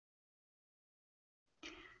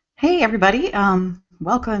Hey everybody,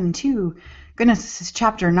 welcome to, goodness, this is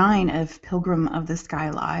chapter 9 of Pilgrim of the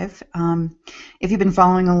Sky Live. If you've been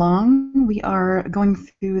following along, we are going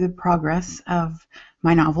through the progress of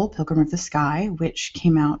my novel, Pilgrim of the Sky, which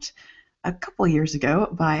came out a couple years ago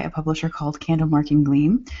by a publisher called Candlemark and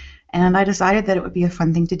Gleam. And I decided that it would be a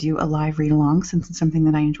fun thing to do a live read-along since it's something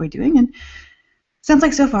that I enjoy doing. And sounds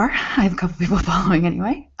like so far, I have a couple people following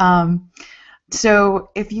anyway.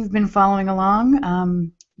 So if you've been following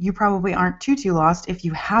along, you probably aren't too lost. If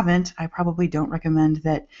you haven't, I probably don't recommend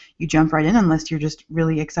that you jump right in unless you're just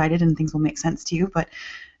really excited and things will make sense to you. But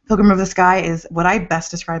Pilgrim of the Sky is what I best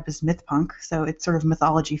describe as myth punk, so it's sort of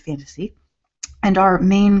mythology fantasy. And our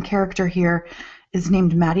main character here is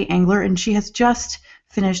named Maddie Angler, and she has just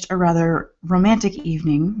finished a rather romantic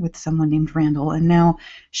evening with someone named Randall, and now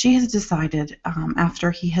she has decided, after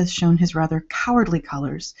he has shown his rather cowardly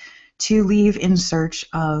colors, to leave in search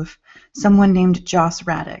of someone named Joss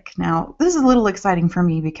Raddick. Now, this is a little exciting for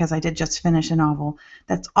me because I did just finish a novel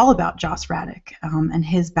that's all about Joss Raddick and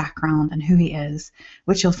his background and who he is,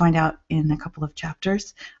 which you'll find out in a couple of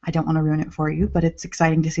chapters. I don't want to ruin it for you, but it's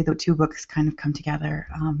exciting to see the two books kind of come together,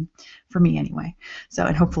 for me anyway. So,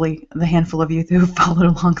 and hopefully the handful of you who have followed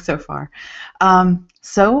along so far.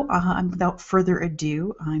 Without further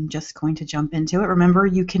ado, I'm just going to jump into it. Remember,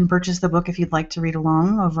 you can purchase the book if you'd like to read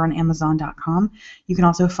along over on Amazon.com. You can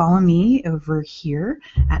also follow me over here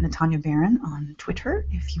at Natania Barron on Twitter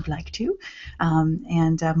if you'd like to.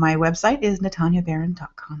 My website is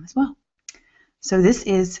nataniabarron.com as well. So this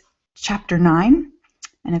is Chapter 9,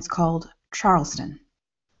 and it's called Charleston.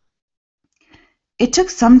 It took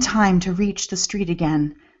some time to reach the street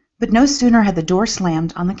again, but no sooner had the door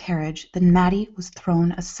slammed on the carriage than Maddie was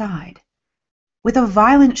thrown aside. With a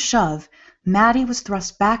violent shove, Maddie was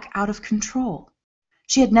thrust back out of control.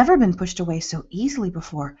 She had never been pushed away so easily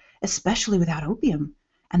before, especially without opium,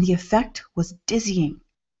 and the effect was dizzying.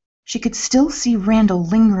 She could still see Randall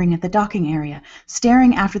lingering at the docking area,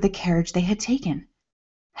 staring after the carriage they had taken.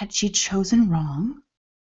 Had she chosen wrong?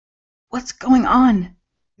 "What's going on?"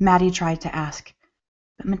 Maddie tried to ask,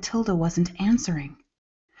 but Matilda wasn't answering.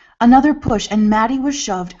 Another push, and Maddie was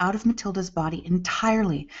shoved out of Matilda's body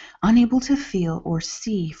entirely, unable to feel or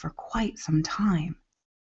see for quite some time.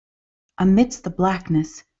 Amidst the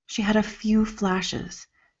blackness, she had a few flashes.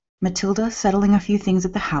 Matilda settling a few things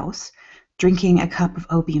at the house, drinking a cup of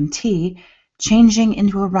opium tea, changing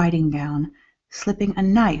into a riding gown, slipping a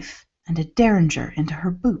knife and a derringer into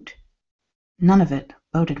her boot. None of it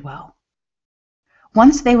boded well.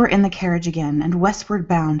 Once they were in the carriage again and westward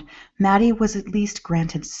bound, Maddie was at least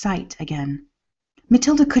granted sight again.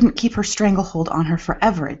 Matilda couldn't keep her stranglehold on her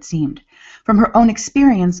forever, it seemed. From her own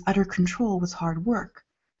experience, utter control was hard work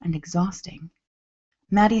and exhausting.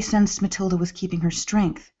 Maddie sensed Matilda was keeping her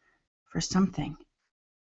strength for something.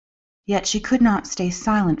 Yet she could not stay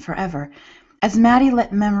silent forever. As Maddie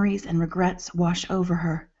let memories and regrets wash over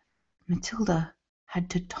her, Matilda had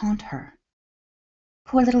to taunt her.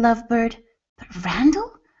 "Poor little lovebird. But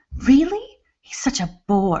Randall? Really? He's such a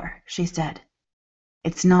bore," she said.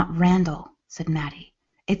 "It's not Randall," said Maddie.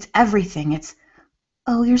 "It's everything. It's—"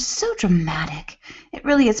 "Oh, you're so dramatic. It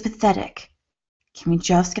really is pathetic. Can we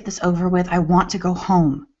just get this over with? I want to go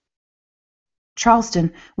home."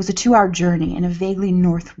 Charleston was a 2-hour journey in a vaguely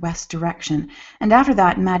northwest direction, and after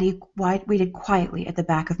that Maddie waited quietly at the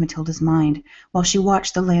back of Matilda's mind while she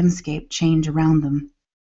watched the landscape change around them.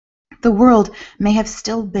 The world may have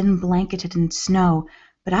still been blanketed in snow,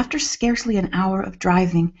 but after scarcely an hour of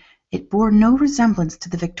driving, it bore no resemblance to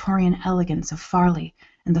the Victorian elegance of Farley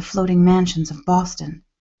and the floating mansions of Boston.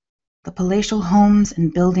 The palatial homes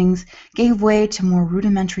and buildings gave way to more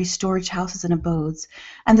rudimentary storage houses and abodes,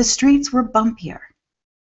 and the streets were bumpier.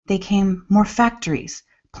 They came more factories,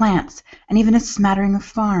 plants, and even a smattering of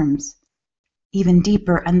farms. Even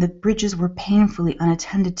deeper, and the bridges were painfully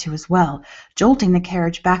unattended to as well, jolting the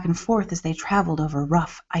carriage back and forth as they traveled over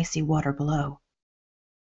rough, icy water below.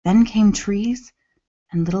 Then came trees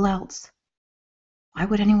and little else. "Why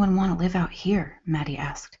would anyone want to live out here?" Maddie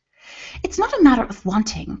asked. "It's not a matter of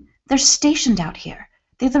wanting. They're stationed out here.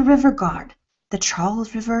 They're the river guard. The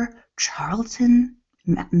Charles River, Charlton,"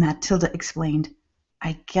 Matilda explained.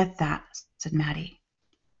 "I get that," said Maddie.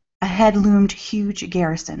 Ahead loomed huge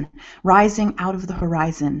garrison, rising out of the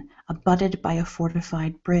horizon, abutted by a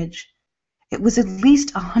fortified bridge. It was at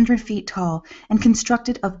least 100 feet tall and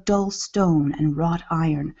constructed of dull stone and wrought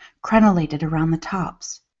iron, crenellated around the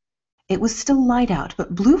tops. It was still light out,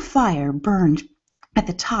 but blue fire burned at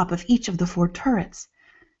the top of each of the 4 turrets.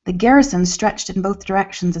 The garrison stretched in both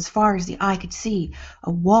directions as far as the eye could see,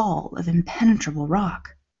 a wall of impenetrable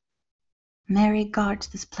rock. "Mary guards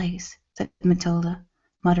this place," said Matilda.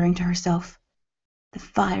 muttering to herself. The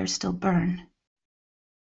fires still burn.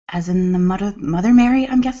 As in the Mother Mary,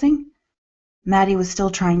 I'm guessing? Maddie was still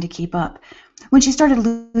trying to keep up. When she started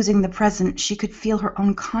losing the present, she could feel her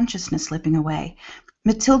own consciousness slipping away.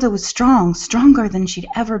 Matilda was strong, stronger than she'd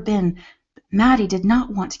ever been, but Maddie did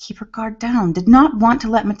not want to keep her guard down, did not want to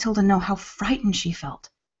let Matilda know how frightened she felt.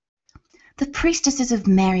 The priestesses of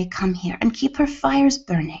Mary come here and keep her fires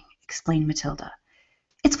burning, explained Matilda.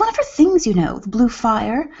 It's one of her things, you know, the blue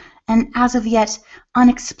fire, an as of yet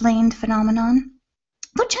unexplained phenomenon.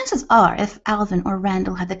 Though chances are, if Alvin or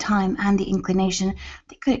Randall had the time and the inclination,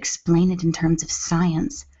 they could explain it in terms of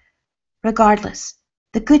science. Regardless,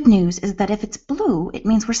 the good news is that if it's blue, it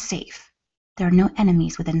means we're safe. There are no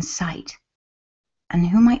enemies within sight. And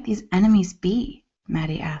who might these enemies be?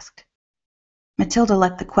 Maddie asked. Matilda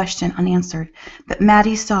left the question unanswered, but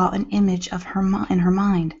Maddie saw an image of her in her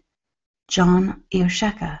mind. John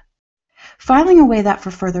Iosheka. Filing away that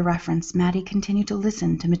for further reference, Maddie continued to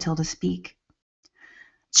listen to Matilda speak.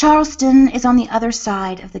 Charleston is on the other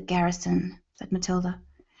side of the garrison, said Matilda,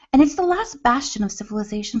 and it's the last bastion of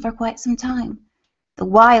civilization for quite some time. The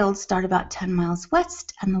wilds start about 10 miles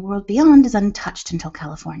west, and the world beyond is untouched until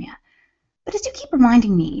California. But as you keep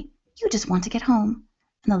reminding me, you just want to get home,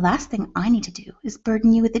 and the last thing I need to do is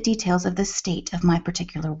burden you with the details of the state of my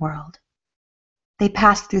particular world. They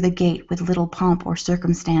passed through the gate with little pomp or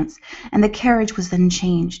circumstance, and the carriage was then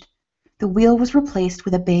changed. The wheel was replaced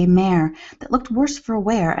with a bay mare that looked worse for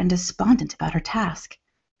wear and despondent about her task.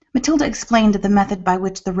 Matilda explained that the method by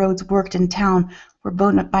which the roads worked in town were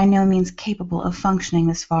by no means capable of functioning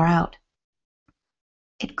this far out.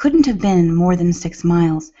 It couldn't have been more than 6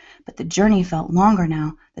 miles, but the journey felt longer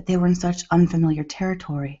now that they were in such unfamiliar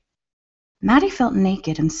territory. Maddie felt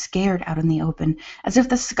naked and scared out in the open, as if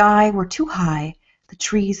the sky were too high, the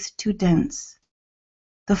trees too dense.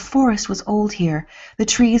 The forest was old here, the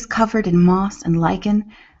trees covered in moss and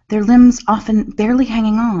lichen, their limbs often barely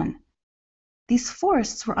hanging on. These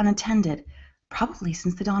forests were unattended, probably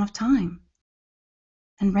since the dawn of time.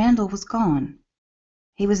 And Randall was gone.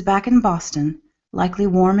 He was back in Boston, likely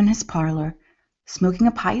warm in his parlor, smoking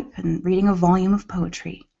a pipe and reading a volume of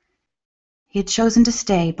poetry. He had chosen to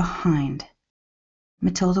stay behind.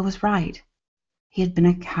 Matilda was right. He had been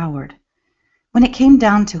a coward. When it came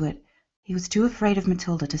down to it, he was too afraid of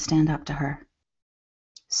Matilda to stand up to her.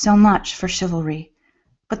 So much for chivalry.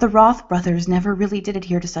 But the Roth brothers never really did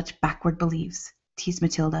adhere to such backward beliefs, teased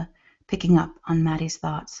Matilda, picking up on Maddie's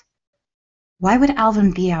thoughts. Why would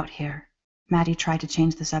Alvin be out here? Maddie tried to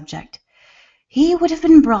change the subject. He would have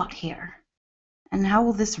been brought here. And how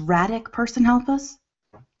will this Raddick person help us?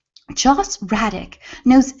 Joss Raddick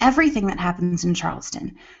knows everything that happens in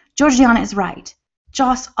Charleston. Georgiana is right.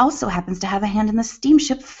 Joss also happens to have a hand in the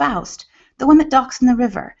steamship Faust, the one that docks in the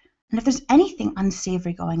river, and if there's anything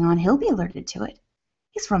unsavory going on, he'll be alerted to it.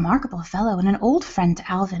 He's a remarkable fellow and an old friend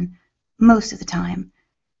to Alvin, most of the time.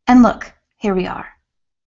 And look, here we are.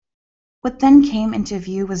 What then came into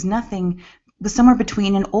view was somewhere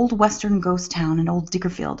between an old western ghost town and old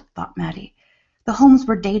Dickerfield, thought Maddie. The homes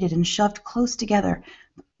were dated and shoved close together,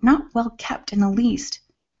 but not well kept in the least.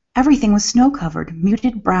 Everything was snow-covered,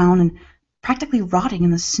 muted brown, and practically rotting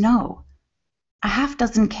in the snow. A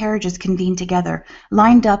half-dozen carriages convened together,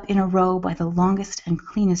 lined up in a row by the longest and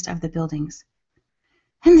cleanest of the buildings.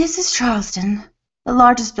 And this is Charleston. The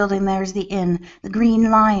largest building there is the inn, the Green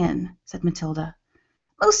Lion, said Matilda.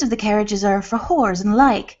 Most of the carriages are for whores and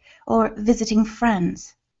like, or visiting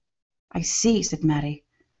friends. I see, said Maddie.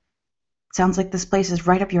 Sounds like this place is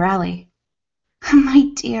right up your alley. My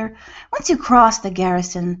dear, once you cross the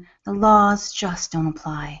garrison, the laws just don't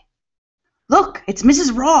apply. Look, it's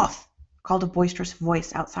Mrs. Roth, called a boisterous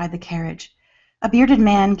voice outside the carriage. A bearded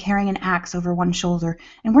man carrying an axe over one shoulder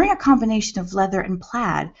and wearing a combination of leather and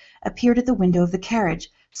plaid appeared at the window of the carriage,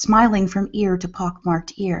 smiling from ear to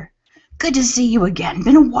pock-marked ear. Good to see you again.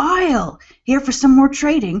 Been a while. Here for some more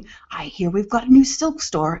trading. I hear we've got a new silk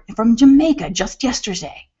store from Jamaica just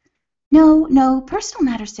yesterday. No, personal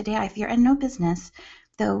matters today, I fear, and no business.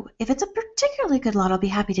 Though, if it's a particularly good lot, I'll be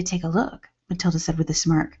happy to take a look, Matilda said with a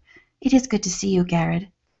smirk. It is good to see you, Garrett.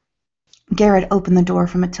 Garrett opened the door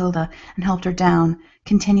for Matilda and helped her down,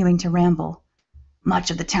 continuing to ramble.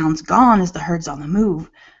 Much of the town's gone as the herd's on the move.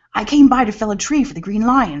 I came by to fell a tree for the Green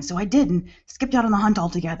Lion, so I did, and skipped out on the hunt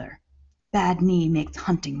altogether. Bad knee makes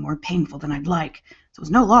hunting more painful than I'd like, so it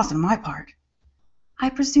was no loss on my part. I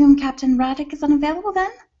presume Captain Raddick is unavailable,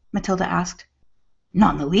 then? Matilda asked.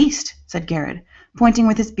 Not in the least, said Garrett, pointing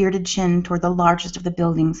with his bearded chin toward the largest of the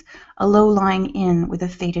buildings, a low-lying inn with a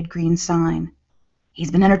faded green sign.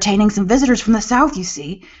 He's been entertaining some visitors from the south, you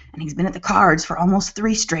see, and he's been at the cards for almost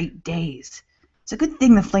 3 straight days. It's a good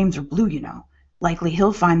thing the flames are blue, you know. Likely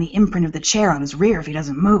he'll find the imprint of the chair on his rear if he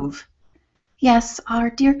doesn't move. Yes, our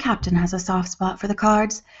dear captain has a soft spot for the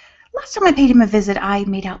cards. Last time I paid him a visit, I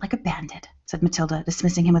made out like a bandit, said Matilda,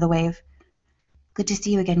 dismissing him with a wave. Good to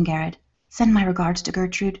see you again, Garrett. Send my regards to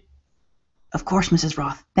Gertrude. Of course, Mrs.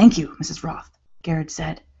 Roth. Thank you, Mrs. Roth, Garrett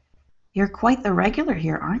said. You're quite the regular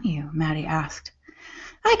here, aren't you? Maddie asked.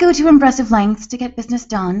 I go to impressive lengths to get business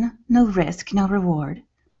done. No risk, no reward.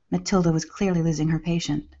 Matilda was clearly losing her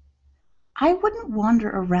patience. I wouldn't wander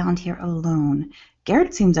around here alone.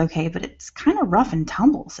 Garrett seems okay, but it's kind of rough and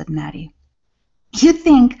tumble, said Maddie. You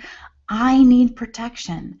think I need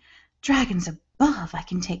protection? Dragons above, I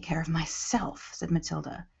can take care of myself, said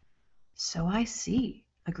Matilda. So I see,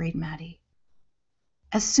 agreed Maddie.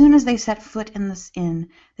 As soon as they set foot in this inn,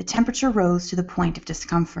 the temperature rose to the point of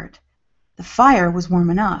discomfort. The fire was warm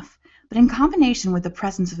enough, but in combination with the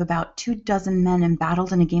presence of about 24 men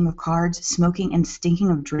embattled in a game of cards, smoking and stinking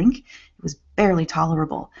of drink, it was barely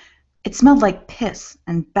tolerable. It smelled like piss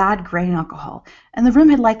and bad grain alcohol, and the room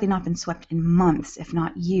had likely not been swept in months, if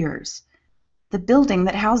not years. The building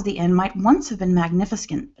that housed the inn might once have been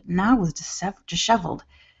magnificent, but now was disheveled.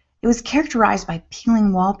 It was characterized by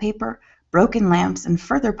peeling wallpaper, broken lamps, and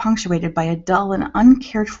further punctuated by a dull and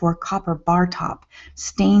uncared-for copper bar top,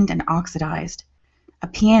 stained and oxidized. A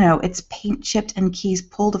piano, its paint chipped and keys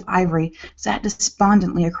pulled of ivory, sat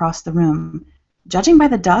despondently across the room. Judging by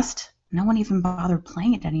the dust, no one even bothered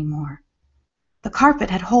playing it anymore. The carpet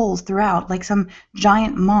had holes throughout, like some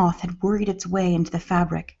giant moth had worried its way into the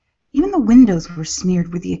fabric. Even the windows were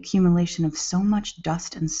smeared with the accumulation of so much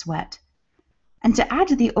dust and sweat. And to add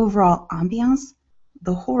to the overall ambiance,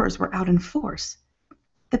 the horrors were out in force.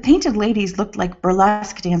 The painted ladies looked like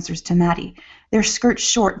burlesque dancers to Maddie, their skirts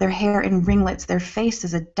short, their hair in ringlets, their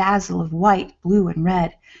faces a dazzle of white, blue, and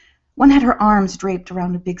red. One had her arms draped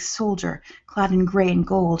around a big soldier, clad in gray and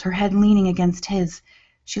gold, her head leaning against his.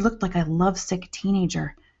 She looked like a lovesick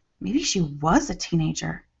teenager. Maybe she was a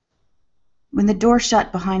teenager. When the door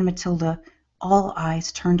shut behind Matilda, all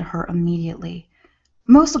eyes turned to her immediately.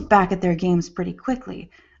 Most looked back at their games pretty quickly.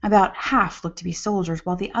 About half looked to be soldiers,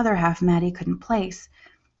 while the other half Maddie couldn't place.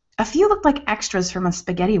 A few looked like extras from a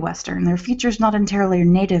spaghetti western, their features not entirely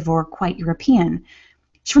native or quite European.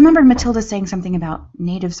 She remembered Matilda saying something about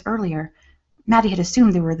natives earlier. Maddie had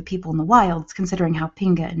assumed they were the people in the wilds, considering how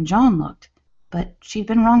Pinga and John looked. But she'd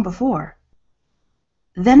been wrong before.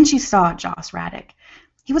 Then she saw Joss Raddick.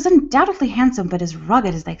 He was undoubtedly handsome, but as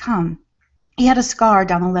rugged as they come. He had a scar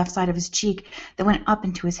down the left side of his cheek that went up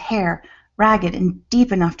into his hair, ragged and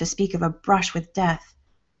deep enough to speak of a brush with death.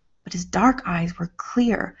 But his dark eyes were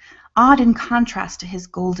clear, odd in contrast to his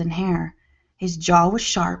golden hair. His jaw was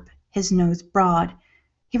sharp, his nose broad.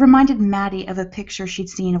 He reminded Maddie of a picture she'd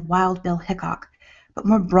seen of Wild Bill Hickok, but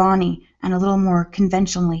more brawny and a little more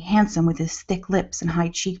conventionally handsome with his thick lips and high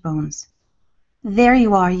cheekbones. "There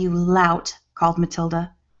you are, you lout," called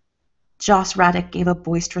Matilda. Joss Raddick gave a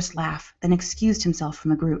boisterous laugh, then excused himself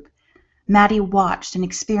from the group. Maddie watched and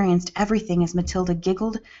experienced everything as Matilda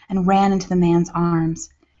giggled and ran into the man's arms.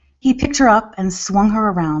 He picked her up and swung her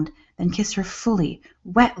around, then kissed her fully,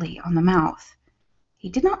 wetly on the mouth. He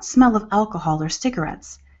did not smell of alcohol or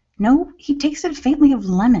cigarettes. No, he tasted faintly of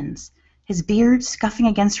lemons, his beard scuffing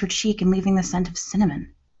against her cheek and leaving the scent of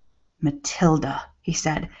cinnamon. "Matilda," he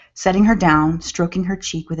said, setting her down, stroking her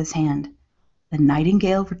cheek with his hand. "The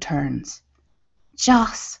nightingale returns."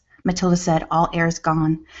 "Joss," Matilda said, all airs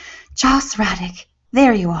gone. "Joss Raddick,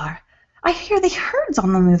 there you are. I hear the herd's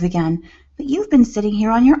on the move again, but you've been sitting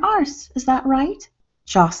here on your arse, is that right?"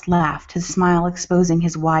 Joss laughed, his smile exposing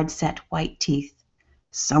his wide-set white teeth.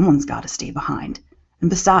 "Someone's got to stay behind. And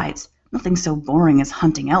besides, nothing so boring as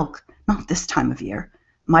hunting elk, not this time of year.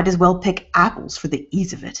 Might as well pick apples for the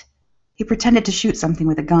ease of it." He pretended to shoot something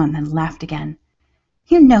with a gun, then laughed again.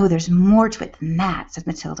 "You know there's more to it than that," said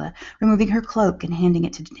Matilda, removing her cloak and handing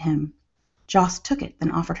it to him. Joss took it,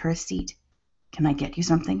 then offered her a seat. "Can I get you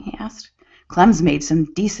something?" he asked. "Clem's made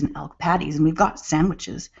some decent elk patties, and we've got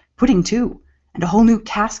sandwiches, pudding too, and a whole new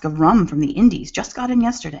cask of rum from the Indies, just got in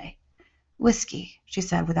yesterday." "Whiskey," she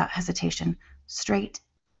said without hesitation. "Straight."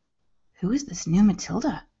 "Who is this new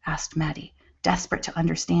Matilda?" asked Maddie, desperate to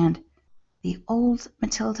understand. "The old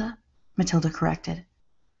Matilda," Matilda corrected.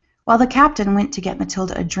 While the captain went to get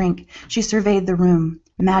Matilda a drink, she surveyed the room,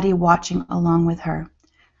 Maddie watching along with her.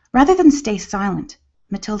 Rather than stay silent,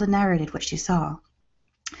 Matilda narrated what she saw.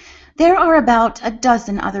 "There are about a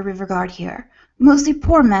dozen other River Guard here, mostly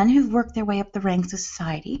poor men who've worked their way up the ranks of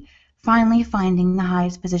society, finally finding the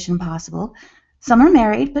highest position possible. Some are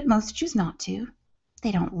married, but most choose not to.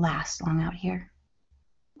 They don't last long out here."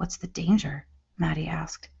 "What's the danger?" Maddie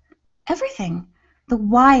asked. Everything. The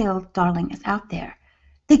wild, darling, is out there.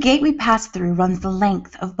 The gate we pass through runs the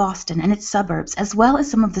length of Boston and its suburbs, as well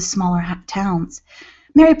as some of the smaller towns.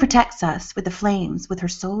 Mary protects us with the flames, with her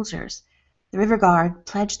soldiers. The River Guard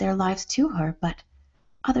pledged their lives to her, but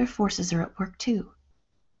other forces are at work too.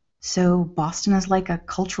 So Boston is like a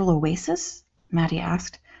cultural oasis? Maddie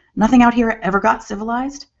asked. Nothing out here ever got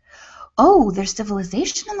civilized? Oh, there's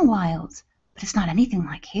civilization in the wilds, but it's not anything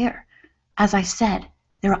like here. As I said,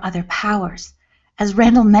 there are other powers. As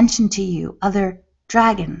Randall mentioned to you, other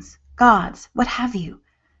dragons, gods, what have you.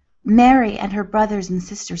 Mary and her brothers and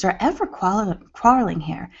sisters are ever quarreling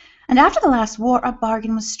here, and after the last war a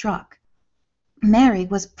bargain was struck. Mary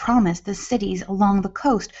was promised the cities along the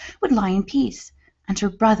coast would lie in peace, and her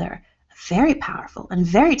brother, a very powerful and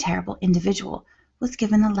very terrible individual, was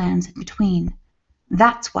given the lands in between.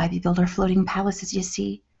 That's why we build our floating palaces, you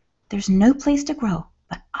see. There's no place to grow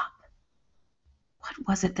but up. What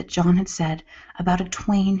was it that John had said about a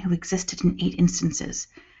twain who existed in 8 instances?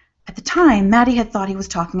 At the time, Maddie had thought he was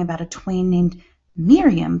talking about a twain named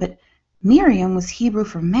Miriam, but Miriam was Hebrew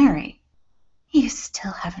for Mary. You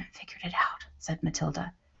still haven't figured it out, said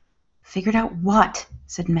Matilda. Figured out what?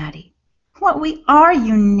 Said Maddie. What we are,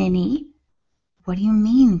 you ninny. What do you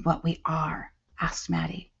mean, what we are? Asked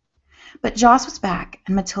Maddie. But Joss was back,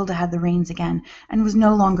 and Matilda had the reins again, and was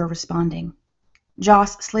no longer responding.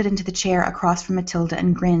 Joss slid into the chair across from Matilda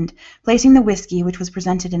and grinned, placing the whiskey, which was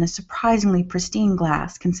presented in a surprisingly pristine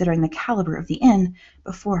glass, considering the caliber of the inn,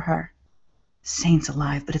 before her. Saints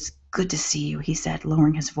alive, but it's good to see you, he said,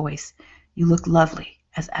 lowering his voice. You look lovely,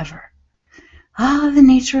 as ever. Ah, the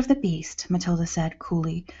nature of the beast, Matilda said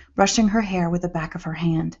coolly, brushing her hair with the back of her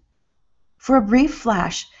hand. For a brief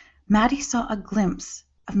flash, Maddie saw a glimpse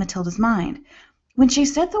of Matilda's mind. When she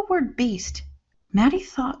said the word beast, Maddie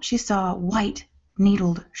thought she saw white,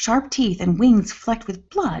 needled, sharp teeth and wings flecked with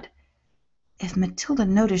blood. If Matilda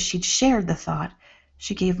noticed she'd shared the thought,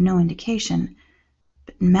 she gave no indication.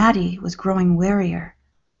 But Maddie was growing warier,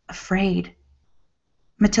 afraid.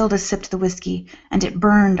 Matilda sipped the whiskey, and it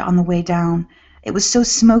burned on the way down. It was so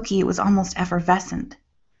smoky it was almost effervescent.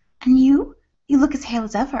 And you? You look as hale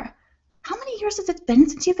as ever. How many years has it been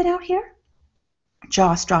since you've been out here?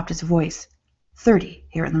 Joss dropped his voice. 30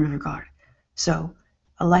 here in the River Guard. So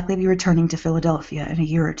I'll likely be returning to Philadelphia in a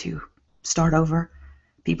year or two. Start over.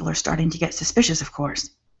 People are starting to get suspicious, of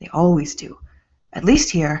course. They always do. At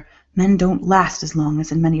least here, men don't last as long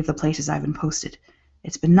as in many of the places I've been posted.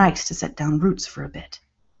 It's been nice to set down roots for a bit.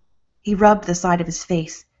 He rubbed the side of his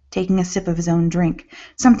face, taking a sip of his own drink,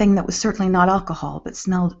 something that was certainly not alcohol, but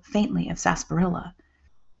smelled faintly of sarsaparilla.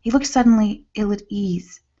 He looked suddenly ill at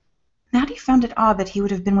ease. Maddie found it odd that he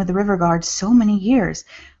would have been with the River Guard so many years,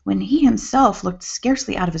 when he himself looked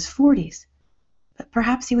scarcely out of his 40s. But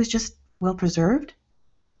perhaps he was just well-preserved?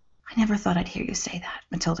 I never thought I'd hear you say that,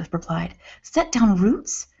 Matilda replied. Set down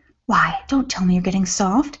roots? Why, don't tell me you're getting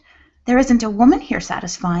soft. There isn't a woman here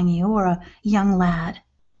satisfying you, or a young lad.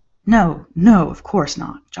 No, of course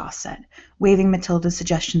not, Joss said, waving Matilda's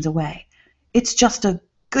suggestions away. It's just a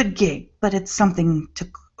good gig, but it's something to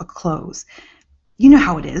a close. You know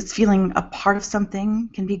how it is, feeling a part of something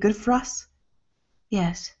can be good for us?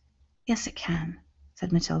 Yes it can,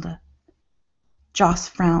 said Matilda. Joss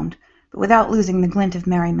frowned, but without losing the glint of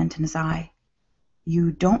merriment in his eye.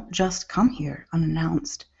 You don't just come here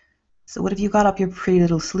unannounced. So what have you got up your pretty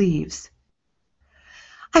little sleeves?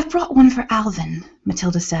 I've brought one for Alvin,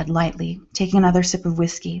 Matilda said lightly, taking another sip of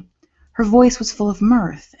whiskey. Her voice was full of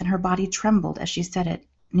mirth, and her body trembled as she said it,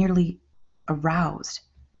 nearly aroused.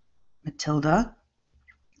 Matilda?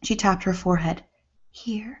 She tapped her forehead.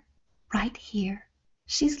 Here, right here.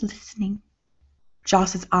 She's listening.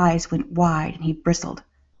 Joss's eyes went wide, and he bristled.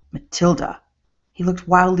 Matilda. He looked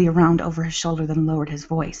wildly around over his shoulder, then lowered his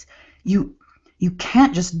voice. You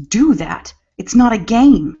can't just do that. It's not a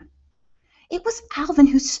game. It was Alvin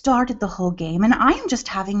who started the whole game, and I am just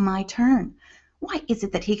having my turn. Why is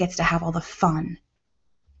it that he gets to have all the fun?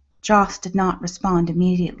 Joss did not respond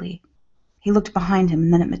immediately. He looked behind him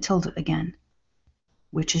and then at Matilda again.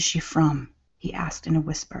 Which is she from? He asked in a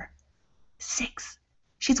whisper. 6.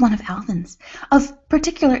 She's one of Alvin's. Of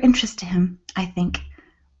particular interest to him, I think.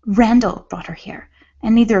 Randall brought her here,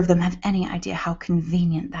 and neither of them have any idea how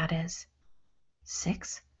convenient that is.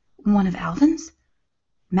 6? One of Alvin's?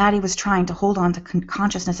 Maddie was trying to hold on to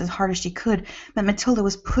consciousness as hard as she could, but Matilda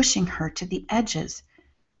was pushing her to the edges.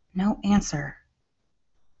 No answer.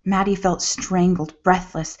 Maddie felt strangled,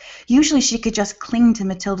 breathless. Usually she could just cling to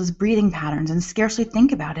Matilda's breathing patterns and scarcely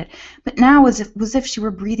think about it, but now was if she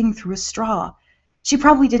were breathing through a straw. She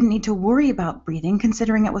probably didn't need to worry about breathing,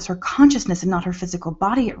 considering it was her consciousness and not her physical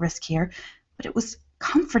body at risk here, but it was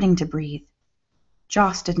comforting to breathe.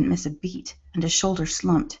 Joss didn't miss a beat, and his shoulders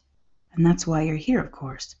slumped. And that's why you're here, of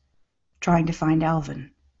course, trying to find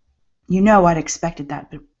Alvin. You know I'd expected that,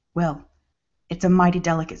 but, well, it's a mighty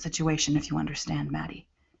delicate situation, if you understand, Maddie.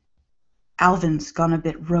 Alvin's gone a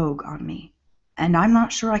bit rogue on me, and I'm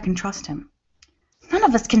not sure I can trust him. None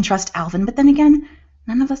of us can trust Alvin, but then again,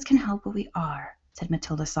 none of us can help what we are, said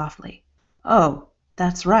Matilda softly. Oh,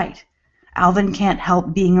 that's right. Alvin can't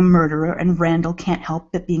help being a murderer, and Randall can't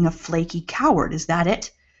help but being a flaky coward, is that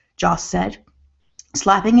it? Joss said,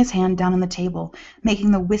 slapping his hand down on the table,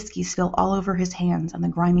 making the whiskey spill all over his hands on the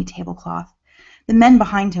grimy tablecloth. The men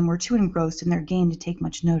behind him were too engrossed in their game to take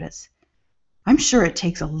much notice. I'm sure it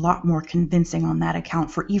takes a lot more convincing on that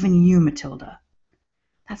account for even you, Matilda.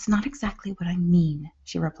 That's not exactly what I mean,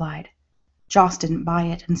 she replied. Joss didn't buy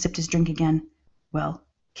it and sipped his drink again. Well,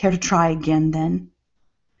 care to try again, then?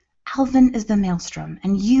 Alvin is the maelstrom,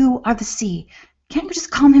 and you are the sea. Can't you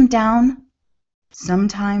just calm him down?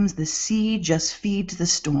 Sometimes the sea just feeds the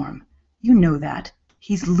storm. You know that.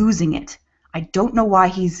 He's losing it. I don't know why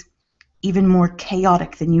he's even more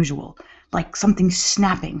chaotic than usual, like something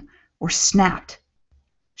snapping or snapped.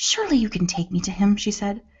 Surely you can take me to him, she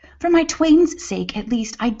said. For my twain's sake, at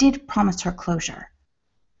least, I did promise her closure.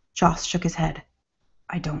 Joss shook his head.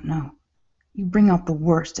 I don't know. You bring out the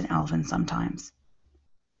worst in Alvin sometimes.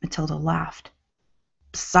 Matilda laughed.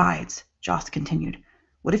 Besides, Joss continued,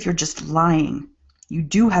 what if you're just lying? You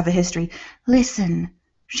do have a history. Listen,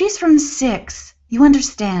 she's from 6. You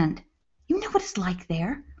understand. You know what it's like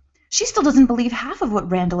there. She still doesn't believe half of what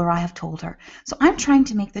Randall or I have told her, so I'm trying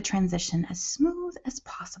to make the transition as smooth as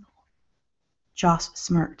possible. Joss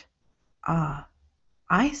smirked. Ah,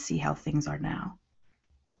 I see how things are now.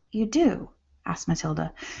 You do? Asked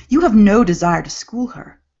Matilda. You have no desire to school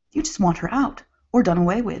her. You just want her out, or done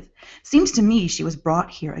away with. Seems to me she was brought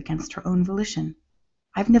here against her own volition.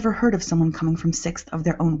 I've never heard of someone coming from 6th of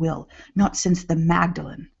their own will, not since the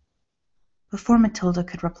Magdalene. Before Matilda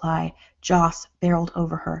could reply, Joss barreled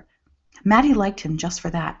over her. Maddie liked him just for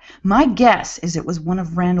that. My guess is it was one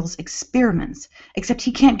of Randall's experiments, except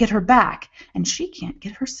he can't get her back, and she can't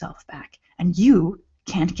get herself back, and you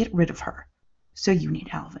can't get rid of her. So you need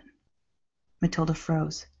Alvin. Matilda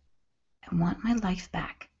froze. I want my life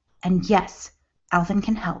back. And yes, Alvin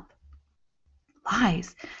can help.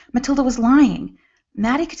 Lies. Matilda was lying.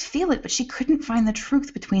 Maddie could feel it, but she couldn't find the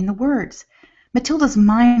truth between the words. Matilda's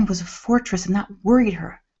mind was a fortress, and that worried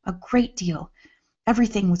her a great deal.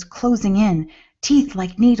 Everything was closing in, teeth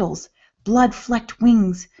like needles, blood-flecked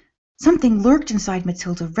wings. Something lurked inside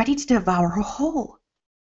Matilda, ready to devour her whole.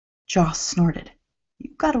 Joss snorted.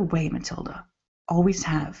 You got away, Matilda. Always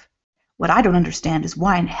have. What I don't understand is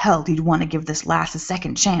why in hell you'd want to give this lass a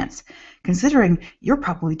second chance, considering you're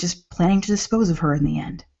probably just planning to dispose of her in the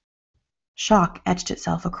end. Shock etched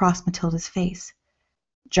itself across Matilda's face.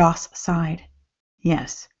 Joss sighed.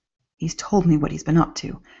 Yes, he's told me what he's been up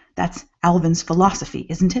to. That's Alvin's philosophy,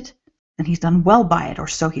 isn't it? And he's done well by it, or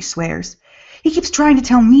so he swears. He keeps trying to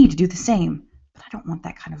tell me to do the same, but I don't want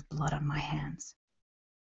that kind of blood on my hands.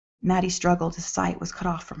 Maddie struggled as sight was cut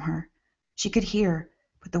off from her. She could hear,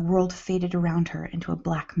 but the world faded around her into a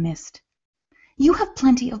black mist. You have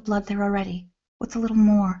plenty of blood there already. What's a little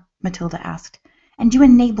more? Matilda asked. And you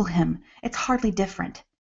enable him. It's hardly different.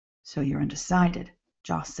 So you're undecided,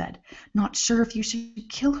 Joss said. Not sure if you should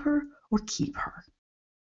kill her or keep her.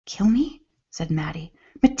 Kill me? Said Maddie.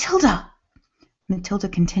 Matilda! Matilda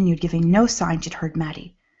continued, giving no sign she'd heard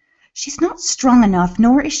Maddie. She's not strong enough,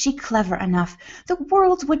 nor is she clever enough. The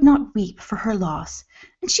world would not weep for her loss,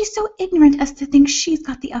 and she's so ignorant as to think she's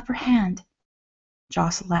got the upper hand.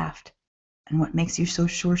 Joss laughed. And what makes you so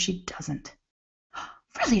sure she doesn't?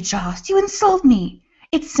 Really, Joss, you insult me.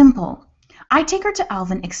 It's simple. I take her to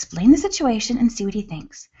Alvin, explain the situation, and see what he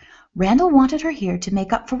thinks. Randall wanted her here to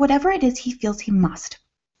make up for whatever it is he feels he must,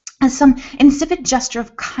 as some insipid gesture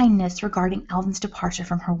of kindness regarding Alvin's departure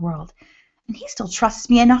from her world. And he still trusts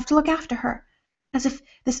me enough to look after her, as if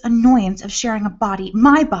this annoyance of sharing a body,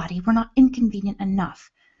 my body, were not inconvenient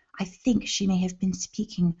enough. I think she may have been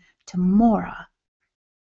speaking to Mora.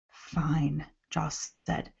 Fine, Joss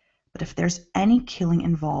said, but if there's any killing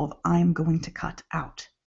involved, I'm going to cut out.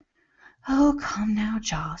 Oh, come now,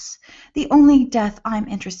 Joss. The only death I'm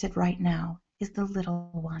interested right now is the little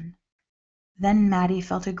one. Then Maddie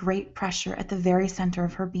felt a great pressure at the very center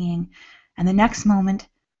of her being, and the next moment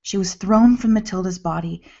she was thrown from Matilda's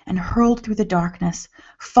body and hurled through the darkness,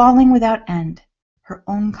 falling without end, her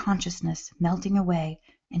own consciousness melting away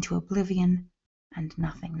into oblivion and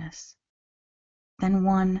nothingness. Then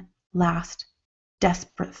one last,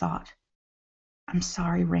 desperate thought. I'm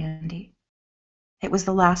sorry, Randy. It was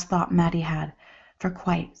the last thought Maddie had, for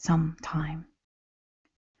quite some time.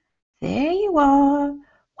 "There you are.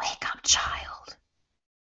 Wake up, child."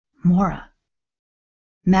 Mora.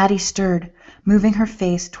 Maddie stirred, moving her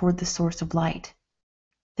face toward the source of light.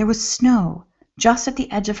 There was snow just at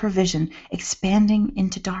the edge of her vision, expanding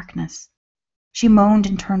into darkness. She moaned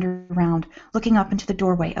and turned around, looking up into the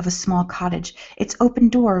doorway of a small cottage, its open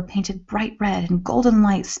door painted bright red and golden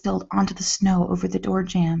light spilled onto the snow over the door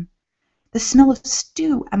jamb. The smell of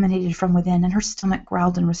stew emanated from within, and her stomach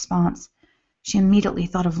growled in response. She immediately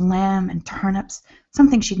thought of lamb and turnips,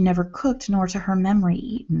 something she'd never cooked nor to her memory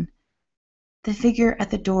eaten. The figure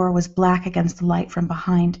at the door was black against the light from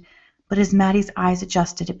behind, but as Maddie's eyes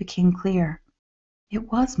adjusted, it became clear. It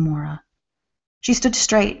was Mora. She stood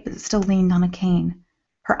straight, but still leaned on a cane.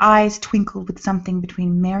 Her eyes twinkled with something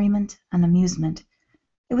between merriment and amusement.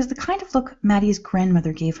 It was the kind of look Maddie's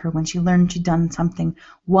grandmother gave her when she learned she'd done something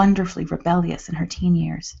wonderfully rebellious in her teen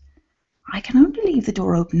years. "I can only leave the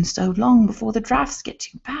door open so long before the drafts get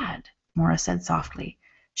too bad," Mora said softly.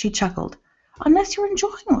 She chuckled. "Unless you're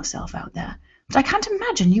enjoying yourself out there, but I can't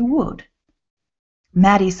imagine you would."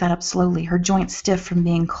 Maddie sat up slowly, her joints stiff from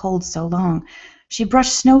being cold so long. She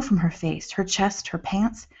brushed snow from her face, her chest, her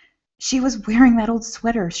pants. She was wearing that old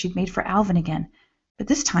sweater she'd made for Alvin again, but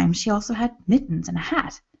this time she also had mittens and a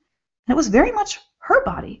hat. And it was very much her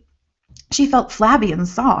body. She felt flabby and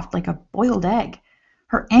soft, like a boiled egg.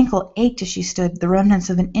 Her ankle ached as she stood, the remnants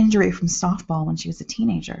of an injury from softball when she was a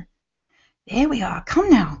teenager. "There we are. Come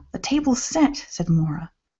now. The table's set," said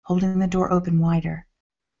Mora, holding the door open wider.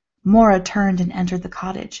 Mora turned and entered the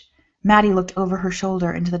cottage. Maddie looked over her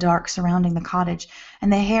shoulder into the dark surrounding the cottage,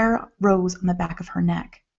 and the hair rose on the back of her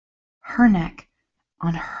neck. Her neck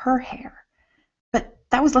on her hair. But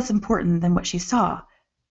that was less important than what she saw.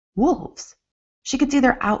 Wolves. She could see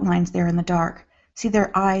their outlines there in the dark, see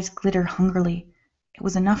their eyes glitter hungrily. It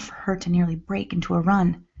was enough for her to nearly break into a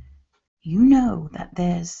run. "You know that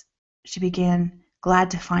there's—" she began, glad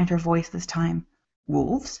to find her voice this time.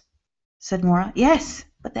 "Wolves?" said Mora. "Yes,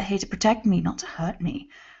 but they're here to protect me, not to hurt me.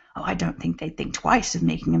 Oh, I don't think they'd think twice of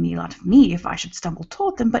making a meal out of me if I should stumble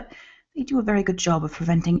toward them, but they do a very good job of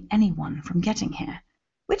preventing anyone from getting here,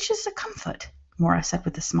 which is a comfort," Mora said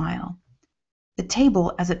with a smile. The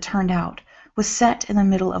table, as it turned out, was set in the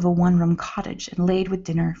middle of a one-room cottage and laid with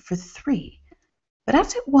dinner for 3. But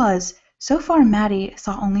as it was, so far Maddie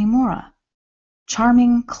saw only Mora.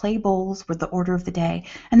 Charming clay bowls were the order of the day,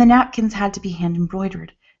 and the napkins had to be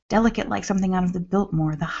hand-embroidered, delicate like something out of the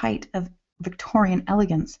Biltmore, the height of Victorian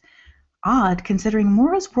elegance. Odd, considering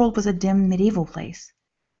Mora's world was a dim medieval place.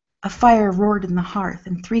 A fire roared in the hearth,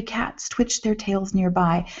 and 3 cats twitched their tails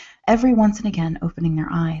nearby, every once and again opening their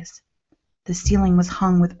eyes. The ceiling was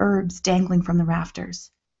hung with herbs dangling from the rafters.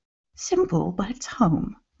 "Simple, but it's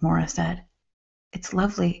home," Mora said. "It's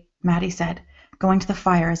lovely," Maddie said, going to the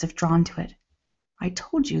fire as if drawn to it. "I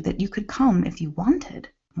told you that you could come if you wanted,"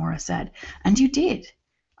 Mora said, "and you did.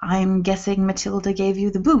 I'm guessing Matilda gave you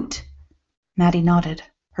the boot." Maddie nodded.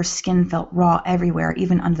 Her skin felt raw everywhere,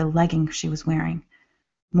 even under the leggings she was wearing.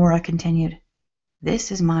 Mora continued.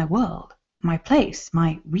 "This is my world, my place,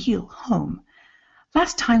 my real home.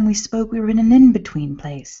 Last time we spoke we were in an in-between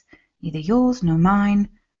place. Neither yours nor mine.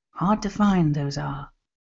 Hard to find, those are."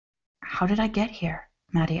 "How did I get here?"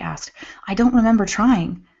 Maddie asked. "I don't remember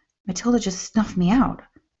trying. Matilda just snuffed me out.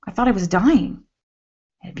 I thought I was dying."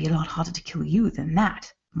 "It'd be a lot harder to kill you than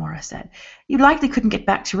that," Mora said. "You likely couldn't get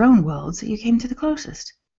back to your own world, so you came to the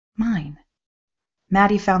closest. Mine."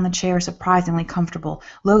 Maddie found the chair surprisingly comfortable,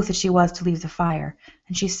 loath as she was to leave the fire,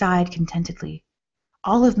 and she sighed contentedly.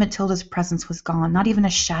 All of Matilda's presence was gone, not even a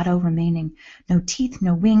shadow remaining. No teeth,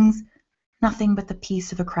 no wings, nothing but the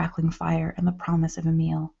peace of a crackling fire and the promise of a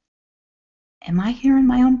meal. "Am I here in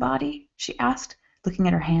my own body?" she asked, looking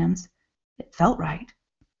at her hands. It felt right.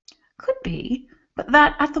 "Could be, but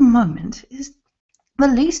that, at the moment, is the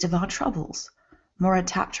least of our troubles." Mora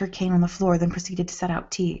tapped her cane on the floor, then proceeded to set out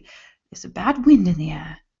tea. "There's a bad wind in the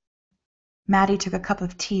air." Maddie took a cup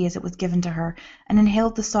of tea as it was given to her and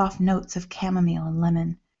inhaled the soft notes of chamomile and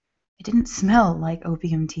lemon. It didn't smell like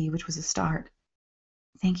opium tea, which was a start.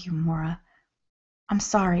 "Thank you, Mora. I'm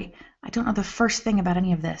sorry. I don't know the first thing about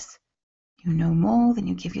any of this." "You know more than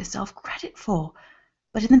you give yourself credit for.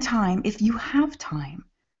 But in the time, if you have time—"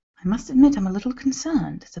 "I must admit I'm a little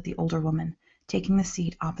concerned," said the older woman, taking the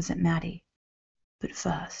seat opposite Maddie. "But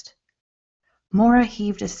first—" Mora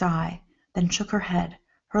heaved a sigh, then shook her head,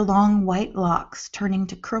 her long white locks turning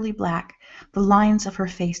to curly black, the lines of her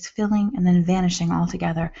face filling and then vanishing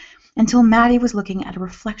altogether, until Maddie was looking at a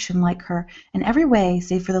reflection like her in every way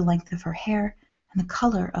save for the length of her hair and the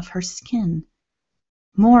color of her skin.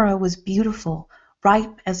 Mora was beautiful,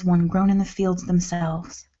 ripe as one grown in the fields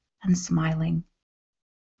themselves, and smiling.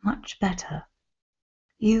 Much better.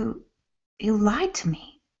 You lied to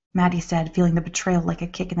me, Maddie said, feeling the betrayal like a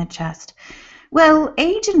kick in the chest. Well,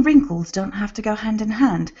 age and wrinkles don't have to go hand in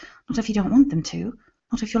hand, not if you don't want them to,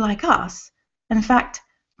 not if you're like us. In fact,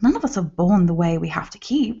 none of us are born the way we have to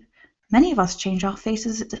keep. Many of us change our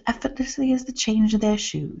faces as effortlessly as the change of their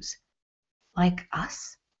shoes. Like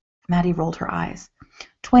us? Maddie rolled her eyes.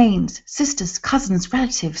 Twains, sisters, cousins,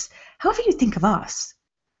 relatives, however you think of us.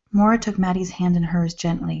 Moira took Maddie's hand in hers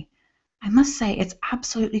gently. I must say it's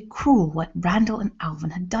absolutely cruel what Randall and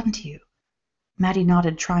Alvin had done to you. Maddie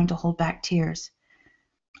nodded, trying to hold back tears.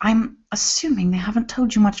 I'm assuming they haven't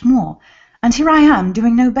told you much more, and here I am,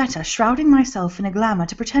 doing no better, shrouding myself in a glamour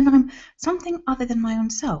to pretend I'm something other than my own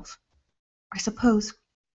self. I suppose,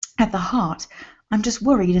 at the heart, I'm just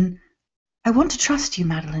worried, and I want to trust you,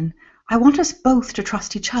 Madeline. I want us both to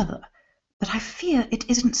trust each other, but I fear it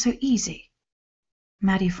isn't so easy.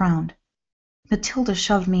 Maddie frowned. Matilda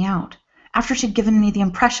shoved me out, after she'd given me the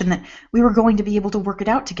impression that we were going to be able to work it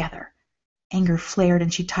out together. Anger flared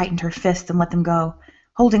and she tightened her fists and let them go.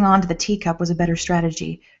 Holding on to the teacup was a better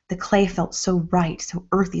strategy. The clay felt so right, so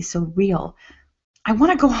earthy, so real. I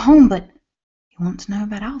want to go home, but you want to know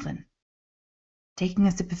about Alvin? Taking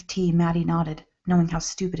a sip of tea, Maddie nodded, knowing how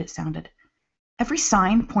stupid it sounded. Every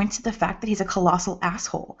sign points to the fact that he's a colossal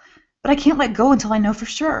asshole, but I can't let go until I know for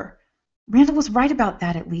sure. Randall was right about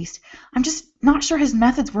that, at least. I'm just not sure his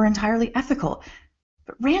methods were entirely ethical.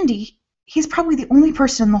 But Randy, he's probably the only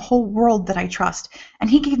person in the whole world that I trust, and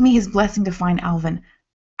he gave me his blessing to find Alvin.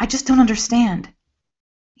 I just don't understand.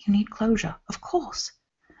 You need closure, of course.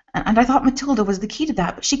 And I thought Matilda was the key to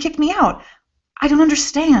that, but she kicked me out. I don't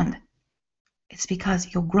understand. It's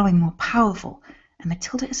because you're growing more powerful, and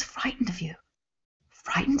Matilda is frightened of you.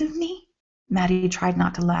 Frightened of me? Maddie tried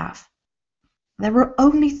not to laugh. There are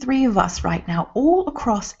only 3 of us right now, all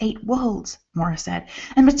across 8 worlds, Moira said,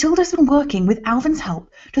 and Matilda's been working with Alvin's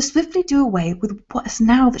help to swiftly do away with what is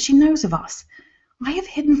now that she knows of us. I have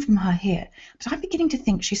hidden from her here, but I'm beginning to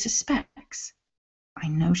think she suspects. I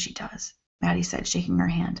know she does, Maddie said, shaking her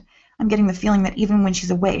hand. I'm getting the feeling that even when she's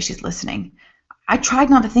away, she's listening. I tried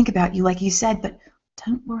not to think about you like you said, but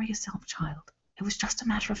don't worry yourself, child. It was just a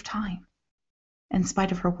matter of time. In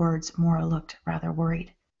spite of her words, Moira looked rather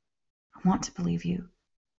worried. I want to believe you,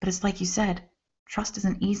 but it's like you said, trust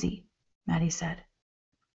isn't easy, Maddie said.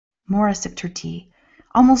 Moira sipped her tea,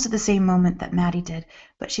 almost at the same moment that Maddie did,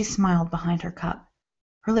 but she smiled behind her cup.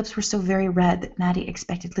 Her lips were so very red that Maddie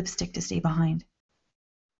expected lipstick to stay behind.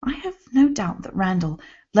 I have no doubt that Randall,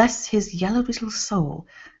 bless his yellow little soul,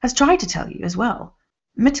 has tried to tell you as well.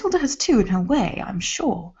 Matilda has too, in her way, I'm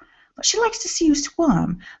sure, but she likes to see you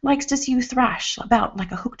squirm, likes to see you thrash about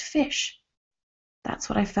like a hooked fish. That's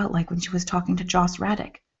what I felt like when she was talking to Joss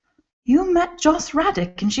Raddick. You met Joss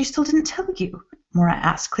Raddick and she still didn't tell you? Moira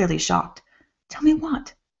asked, clearly shocked. Tell me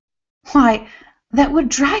what? Why, that we're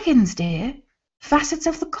dragons, dear. Facets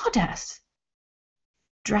of the goddess.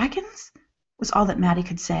 Dragons? Was all that Maddie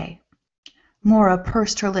could say. Moira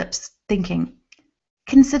pursed her lips, thinking.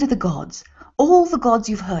 Consider the gods, all the gods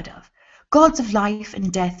you've heard of. Gods of life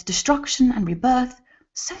and death, destruction and rebirth.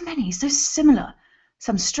 So many, so similar.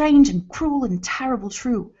 Some strange and cruel and terrible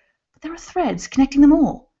true, but there are threads connecting them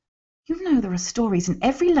all. You know there are stories in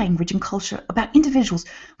every language and culture about individuals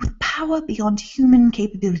with power beyond human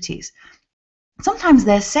capabilities. Sometimes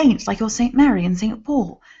they're saints like your Saint Mary and Saint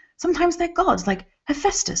Paul. Sometimes they're gods like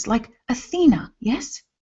Hephaestus, like Athena, yes?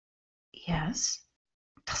 Yes.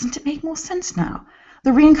 Doesn't it make more sense now?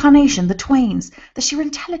 The reincarnation, the Twains, the sheer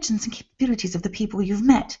intelligence and capabilities of the people you've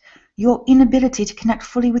met, your inability to connect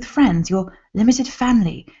fully with friends, your limited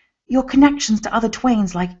family, your connections to other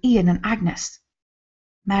Twains like Ian and Agnes.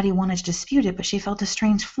 Maddie wanted to dispute it, but she felt a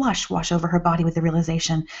strange flush wash over her body with the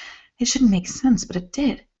realization. It shouldn't make sense, but it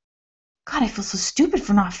did. God, I feel so stupid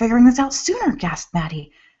for not figuring this out sooner, gasped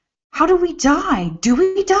Maddie. How do we die? Do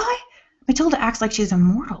we die? Matilda acts like she's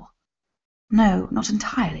immortal. No, not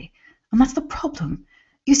entirely. And that's the problem.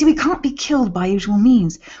 You see, we can't be killed by usual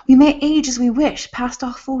means. We may age as we wish, past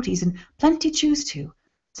our 40s, and plenty choose to.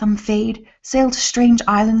 Some fade, sail to strange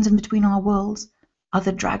islands in between our worlds.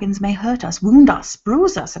 Other dragons may hurt us, wound us,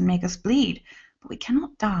 bruise us, and make us bleed. But we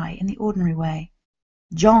cannot die in the ordinary way.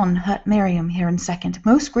 John hurt Miriam here in second,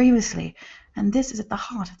 most grievously, and this is at the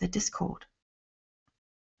heart of the discord.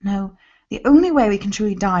 No, the only way we can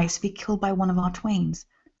truly die is to be killed by one of our Twains,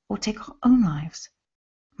 or take our own lives.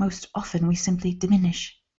 Most often we simply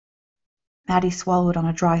diminish. Maddie swallowed on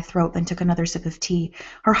a dry throat, then took another sip of tea.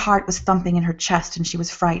 Her heart was thumping in her chest, and she was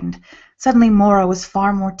frightened. Suddenly Moira was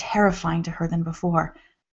far more terrifying to her than before.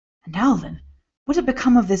 And Alvin, What had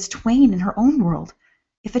become of this twain in her own world,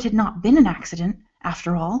 if it had not been an accident,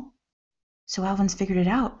 after all? "So Alvin's figured it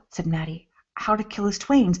out," said Maddie. "How to kill his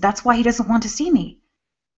twains. That's why he doesn't want to see me."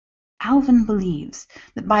 "Alvin believes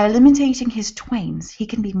that by eliminating his twains he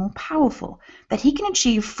can be more powerful, that he can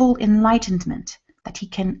achieve full enlightenment, that he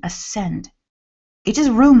can ascend. It is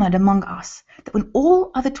rumored among us that when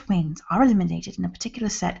all other twains are eliminated in a particular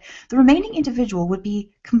set, the remaining individual would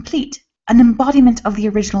be complete, an embodiment of the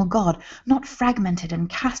original God, not fragmented and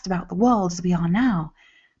cast about the world as we are now.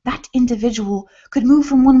 That individual could move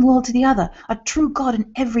from one world to the other, a true God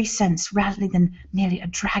in every sense rather than merely a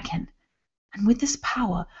dragon. And with this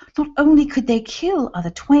power, not only could they kill other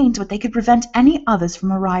twains, but they could prevent any others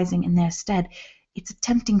from arising in their stead. It's a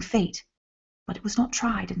tempting fate, but it was not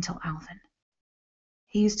tried until Alvin."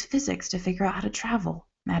 "He used physics to figure out how to travel,"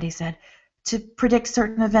 Maddie said, "to predict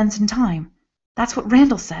certain events in time. That's what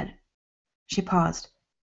Randall said." She paused.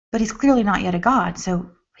 "But he's clearly not yet a god,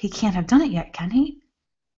 so he can't have done it yet, can he?"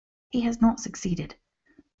 "He has not succeeded,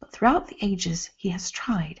 but throughout the ages he has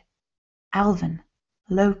tried. Alvin,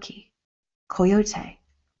 Loki, Coyote,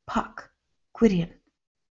 Puck, Gwydion.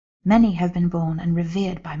 Many have been born and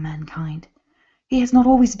revered by mankind. He has not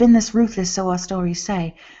always been this ruthless, so our stories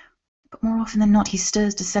say, but more often than not he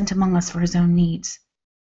stirs dissent among us for his own needs."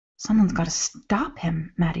 "Someone's got to stop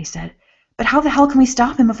him," Maddie said. "But how the hell can we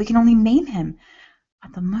stop him if we can only maim him?"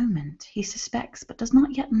 "At the moment he suspects but does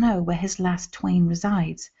not yet know where his last twain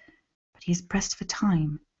resides. But he is pressed for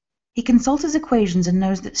time. He consults his equations and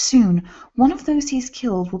knows that soon one of those he's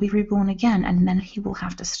killed will be reborn again, and then he will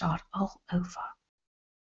have to start all over."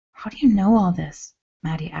 "How do you know all this?"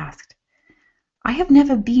 Maddie asked. "I have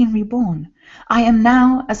never been reborn. I am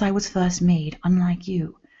now as I was first made, unlike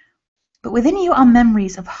you. But within you are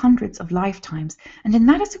memories of hundreds of lifetimes, and in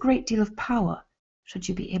that is a great deal of power, should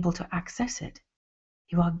you be able to access it.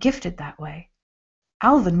 You are gifted that way.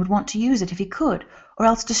 Alvin would want to use it if he could, or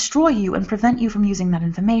else destroy you and prevent you from using that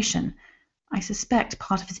information. I suspect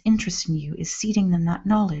part of his interest in you is seeding them that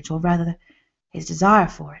knowledge, or rather, his desire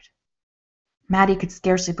for it." Maddie could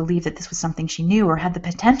scarcely believe that this was something she knew, or had the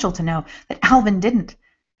potential to know, that Alvin didn't.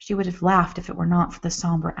 She would have laughed if it were not for the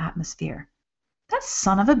somber atmosphere. "That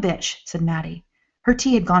son of a bitch," said Maddie. Her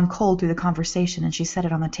tea had gone cold through the conversation, and she set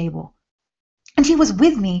it on the table. "And he was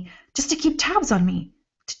with me, just to keep tabs on me,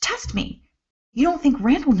 to test me. You don't think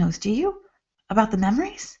Randall knows, do you? About the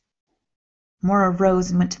memories?" Moira rose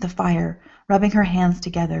and went to the fire, rubbing her hands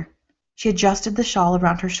together. She adjusted the shawl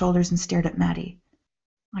around her shoulders and stared at Maddie.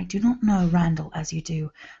 "I do not know Randall as you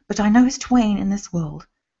do, but I know his twain in this world,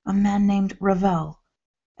 a man named Ravel.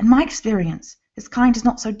 In my experience, his kind is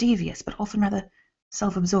not so devious, but often rather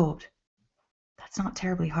self-absorbed." "That's not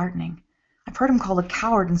terribly heartening. I've heard him called a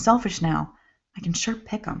coward and selfish now. I can sure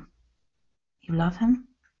pick him." "You love him?"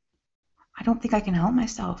 "I don't think I can help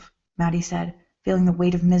myself," Maddie said, feeling the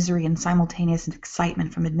weight of misery and simultaneous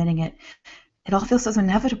excitement from admitting it. "It all feels so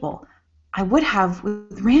inevitable. I would have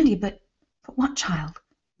with Randy, but what, child?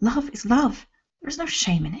 Love is love. There's no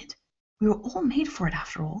shame in it. We were all made for it,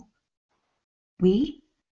 after all." "We?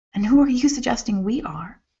 And who are you suggesting we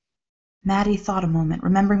are?" Maddie thought a moment,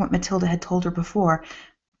 remembering what Matilda had told her before.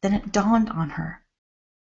 Then it dawned on her.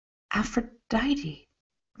 "Aphrodite.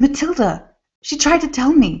 Matilda! She tried to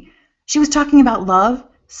tell me. She was talking about love,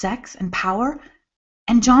 sex, and power,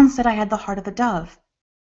 and John said I had the heart of a dove.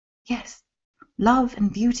 Yes, love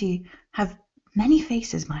and beauty have many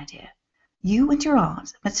faces, my dear. You and your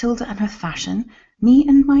art, Matilda and her fashion, me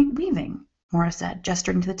and my weaving," Moira said,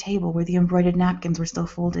 gesturing to the table where the embroidered napkins were still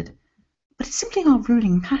folded. "But it's simply our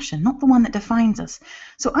ruling passion, not the one that defines us.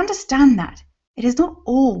 So understand that. It is not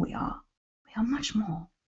all we are. We are much more.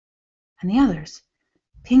 And the others.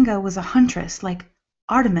 Pinga was a huntress, like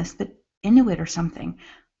Artemis, but Inuit or something.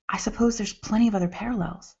 I suppose there's plenty of other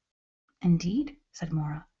parallels." "Indeed?" said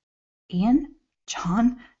Moira. "Ian?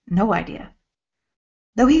 John? No idea.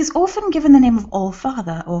 Though he is often given the name of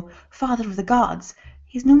All-Father, or Father of the Gods,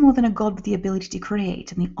 he is no more than a god with the ability to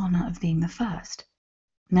create and the honor of being the first."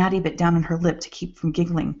 Maddie bit down on her lip to keep from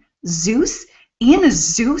giggling. "Zeus? Ian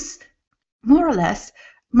is Zeus?" "More or less.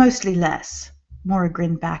 Mostly less." Moira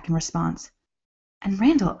grinned back in response. "And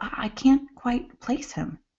Randall, I can't quite place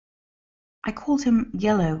him. I called him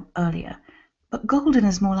yellow earlier, but golden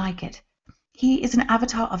is more like it. He is an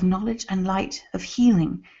avatar of knowledge and light, of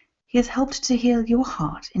healing. He has helped to heal your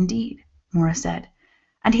heart, indeed," Moira said.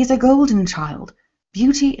 "And he is a golden child,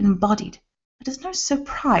 beauty embodied. It is no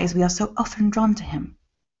surprise we are so often drawn to him."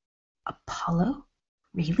 "Apollo?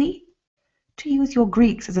 Really?" "To use your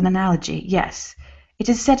Greeks as an analogy, yes. It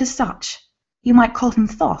is said as such. You might call him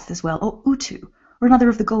Thoth as well, or Utu, or another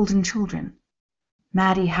of the golden children."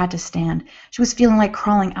 Maddie had to stand. She was feeling like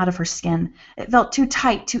crawling out of her skin. It felt too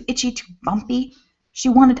tight, too itchy, too bumpy. She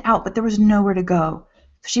wanted out, but there was nowhere to go.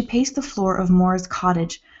 So she paced the floor of Mora's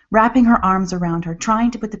cottage, wrapping her arms around her,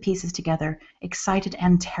 trying to put the pieces together, excited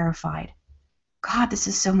and terrified. God, this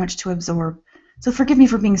is so much to absorb. So forgive me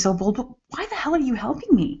for being so bold, but why the hell are you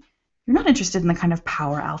helping me? You're not interested in the kind of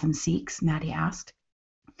power Alvin seeks, Maddie asked.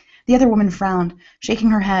 The other woman frowned, shaking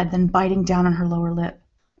her head, then biting down on her lower lip.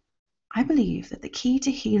 I believe that the key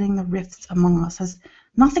to healing the rifts among us has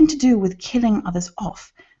nothing to do with killing others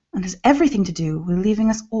off, and has everything to do with leaving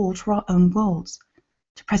us all to our own worlds,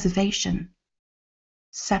 to preservation.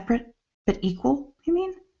 Separate but equal, you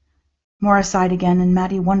mean? Mora sighed again, and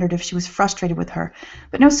Maddie wondered if she was frustrated with her,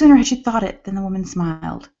 but no sooner had she thought it than the woman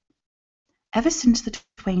smiled. Ever since the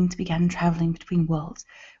twains began traveling between worlds,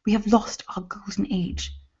 we have lost our golden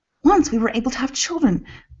age. Once we were able to have children,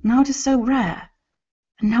 now it is so rare.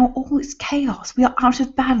 And now all is chaos. We are out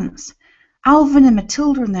of balance. Alvin and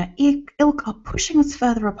Matilda and their ilk are pushing us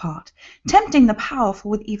further apart, tempting the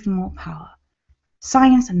powerful with even more power.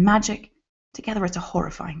 Science and magic, together it's a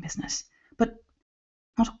horrifying business. But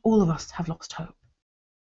not all of us have lost hope.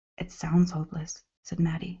 It sounds hopeless, said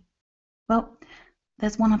Maddie. Well,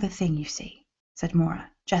 there's one other thing, you see, said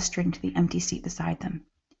Mora, gesturing to the empty seat beside them.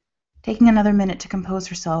 Taking another minute to compose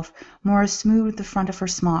herself, Mora smoothed the front of her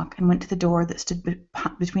smock and went to the door that stood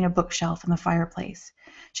between a bookshelf and the fireplace.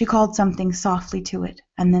 She called something softly to it,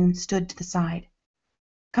 and then stood to the side.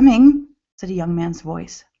 Coming, said a young man's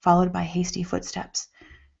voice, followed by hasty footsteps.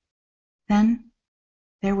 Then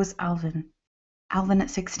there was Alvin at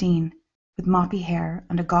 16, with moppy hair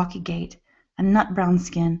and a gawky gait, and nut-brown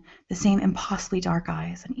skin, the same impossibly dark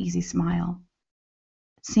eyes and easy smile.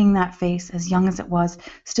 Seeing that face, as young as it was,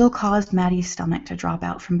 still caused Maddie's stomach to drop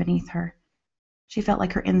out from beneath her. She felt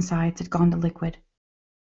like her insides had gone to liquid.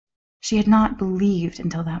 She had not believed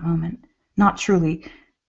until that moment. Not truly.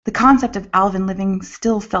 The concept of Alvin living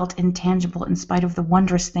still felt intangible in spite of the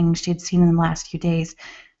wondrous things she had seen in the last few days.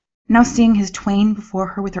 Now seeing his twain before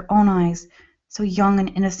her with her own eyes, so young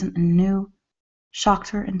and innocent and new, shocked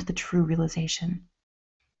her into the true realization.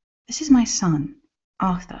 This is my son,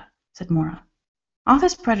 Arthur, said Mora.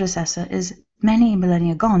 Arthur's predecessor is many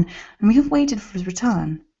millennia gone, and we have waited for his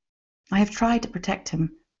return. I have tried to protect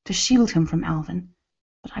him, to shield him from Alvin,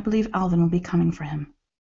 but I believe Alvin will be coming for him.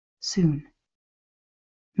 Soon.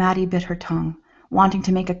 Maddie bit her tongue, wanting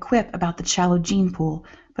to make a quip about the shallow gene pool,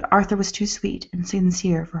 but Arthur was too sweet and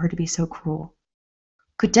sincere for her to be so cruel.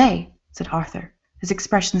 Good day, said Arthur, his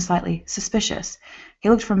expression slightly suspicious. He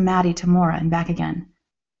looked from Maddie to Mora and back again.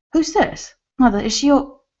 Who's this? Mother, is she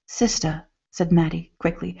your sister? Said Maddie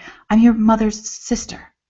quickly. I'm your mother's sister,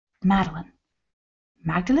 Madeline.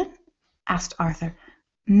 Magdalene? Asked Arthur.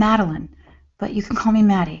 Madeline, but you can call me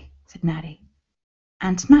Maddie, said Maddie.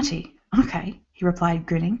 Aunt Mattie. Okay, he replied,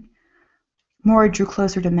 grinning. Mora drew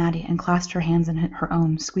closer to Maddie and clasped her hands in her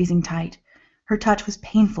own, squeezing tight. Her touch was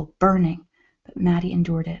painful, burning, but Maddie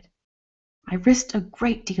endured it. I risked a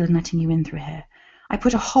great deal in letting you in through here. I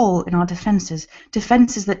put a hole in our defenses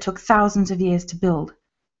that took thousands of years to build.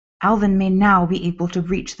 Alvin may now be able to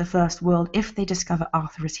reach the first world if they discover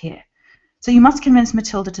Arthur is here. So you must convince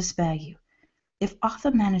Matilda to spare you. If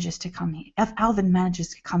Alvin manages to come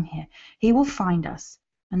here, he will find us,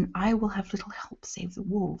 and I will have little help save the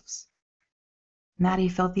wolves. Maddie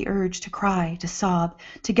felt the urge to cry, to sob,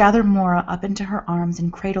 to gather Mora up into her arms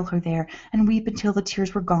and cradle her there, and weep until the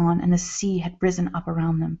tears were gone and the sea had risen up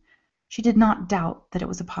around them. She did not doubt that it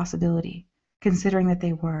was a possibility, considering that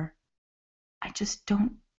they were. I just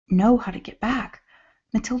don't know how to get back.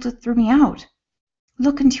 Matilda threw me out.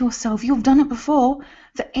 Look into yourself. You have done it before.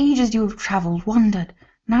 For ages you have travelled, wandered.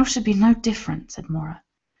 Now should be no different, said Mora.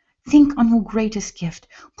 Think on your greatest gift.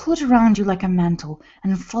 Pull it around you like a mantle,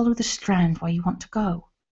 and follow the strand where you want to go.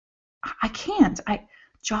 I can't.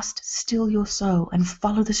 Just still your soul and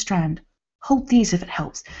follow the strand. Hold these if it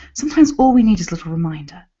helps. Sometimes all we need is a little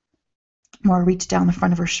reminder. Mora reached down the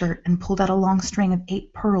front of her shirt and pulled out a long string of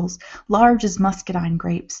 8 pearls, large as muscadine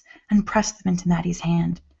grapes, and pressed them into Maddie's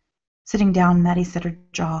hand. Sitting down, Maddie set her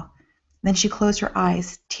jaw. Then she closed her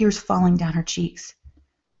eyes, tears falling down her cheeks.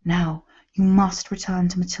 Now, you must return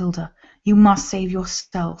to Matilda. You must save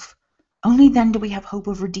yourself. Only then do we have hope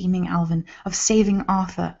of redeeming Alvin, of saving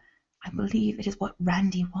Arthur. I believe it is what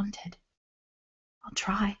Randy wanted. I'll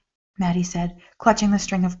try, Maddie said, clutching the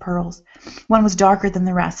string of pearls. One was darker than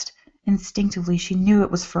the rest. Instinctively she knew it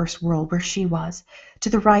was first world, where she was. To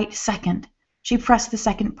the right, second. She pressed the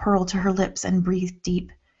second pearl to her lips and breathed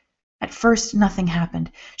deep. At first nothing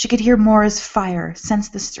happened. She could hear Mora's fire, sense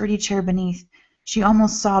the sturdy chair beneath. She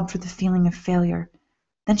almost sobbed for the feeling of failure.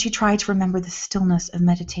 Then she tried to remember the stillness of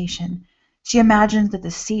meditation. She imagined that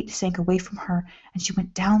the seat sank away from her, and she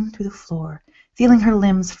went down through the floor, feeling her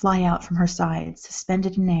limbs fly out from her sides,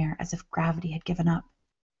 suspended in air as if gravity had given up.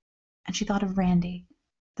 And she thought of Randy,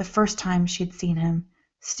 the first time she had seen him,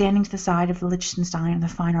 standing to the side of the Liechtenstein and the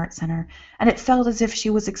Fine Arts Center, and it felt as if she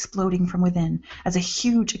was exploding from within, as a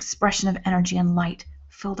huge expression of energy and light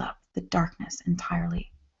filled up the darkness entirely.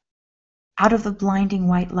 Out of the blinding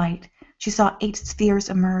white light, she saw 8 spheres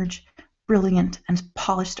emerge, brilliant and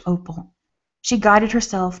polished opal. She guided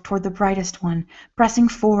herself toward the brightest one, pressing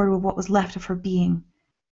forward with what was left of her being.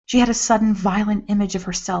 She had a sudden violent image of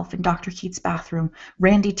herself in Dr. Keith's bathroom,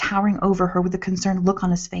 Randy towering over her with a concerned look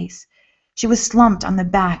on his face. She was slumped on the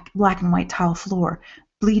black and white tile floor,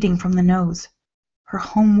 bleeding from the nose. Her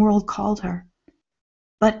home world called her.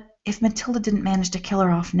 But if Matilda didn't manage to kill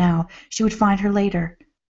her off now, she would find her later,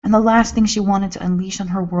 and the last thing she wanted to unleash on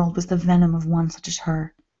her world was the venom of one such as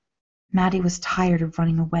her. Maddie was tired of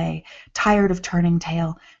running away, tired of turning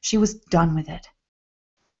tail. She was done with it.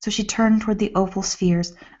 So she turned toward the opal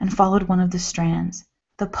spheres and followed one of the strands,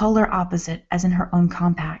 the polar opposite as in her own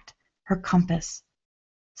compact, her compass.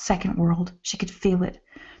 Second world, she could feel it.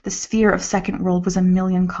 The sphere of second world was a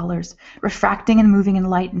million colors, refracting and moving in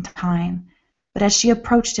light and time. But as she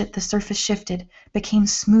approached it, the surface shifted, became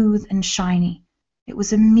smooth and shiny. It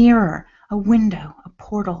was a mirror, a window, a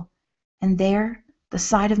portal. And there, the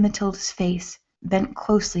side of Matilda's face bent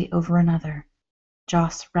closely over another,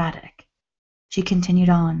 Joss Raddick. She continued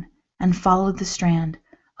on and followed the strand,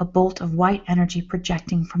 a bolt of white energy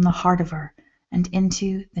projecting from the heart of her and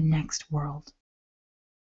into the next world.